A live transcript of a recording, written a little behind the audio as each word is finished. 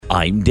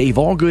I'm Dave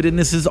Allgood, and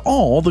this is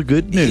all the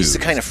good news. He's the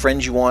kind of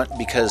friend you want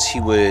because he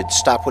would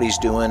stop what he's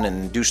doing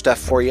and do stuff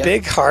for you.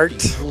 Big heart,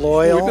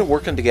 loyal. We've been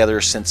working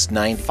together since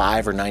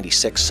 95 or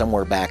 96,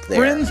 somewhere back there.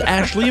 Friends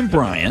Ashley and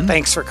Brian.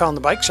 Thanks for calling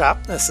the bike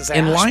shop. This is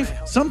In Ash.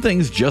 life, some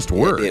things just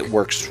work. It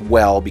works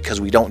well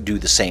because we don't do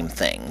the same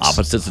things.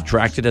 Opposites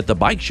attracted at the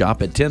bike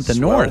shop at 10th and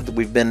North.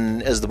 We've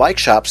been as the bike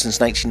shop since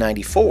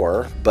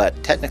 1994,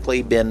 but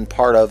technically been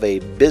part of a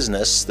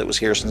business that was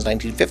here since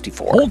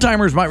 1954.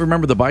 Old-timers might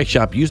remember the bike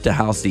shop used to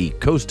house the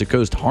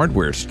coast-to-coast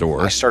hardware store.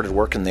 I started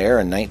working there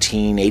in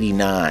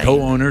 1989.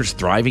 Co-owners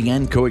thriving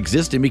and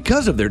coexisting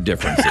because of their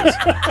differences.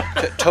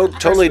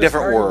 Totally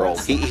different world.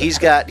 He's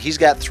got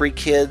 3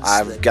 kids.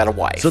 I've got a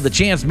wife. So the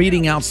chance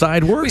meeting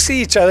outside We works.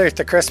 see each other at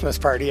the Christmas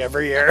party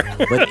every year.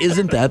 But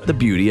isn't that the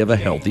beauty of a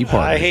healthy I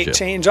partnership? hate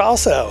change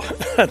also.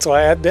 That's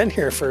why I've been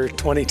here for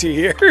 22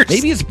 years.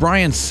 Maybe it's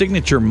Brian's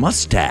signature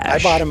mustache. I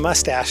bought a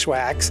mustache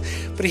wax,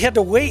 but he had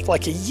to wait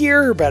like a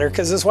year or better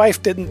because his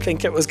wife didn't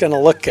think it was going to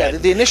look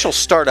good. The initial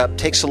startup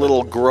takes a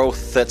little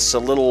growth that's a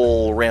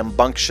little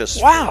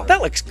rambunctious. Wow,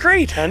 that looks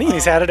great, honey.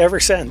 He's had it ever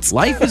since.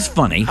 Life is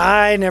funny.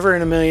 I never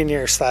in a million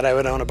years thought I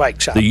would own a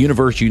bike shop. The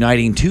universe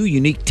uniting two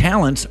unique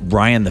talents,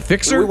 Brian the We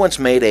Fixer once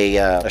made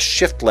a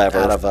shift lever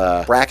out of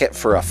a bracket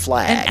for a and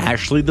flag.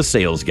 Ashley the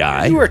Sales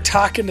Guy. You are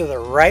talking to the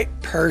right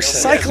person.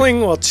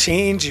 Cycling will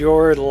change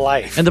your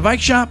life. And the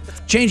bike shop,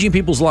 changing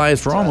people's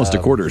lives for almost a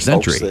quarter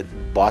century. Folks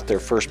that bought their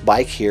first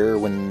bike here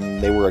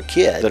when they were a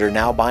kid that are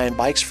now buying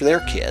bikes for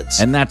their kids.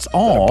 And that's A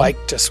all bike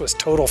just was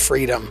total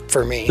freedom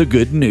for me. the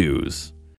good news.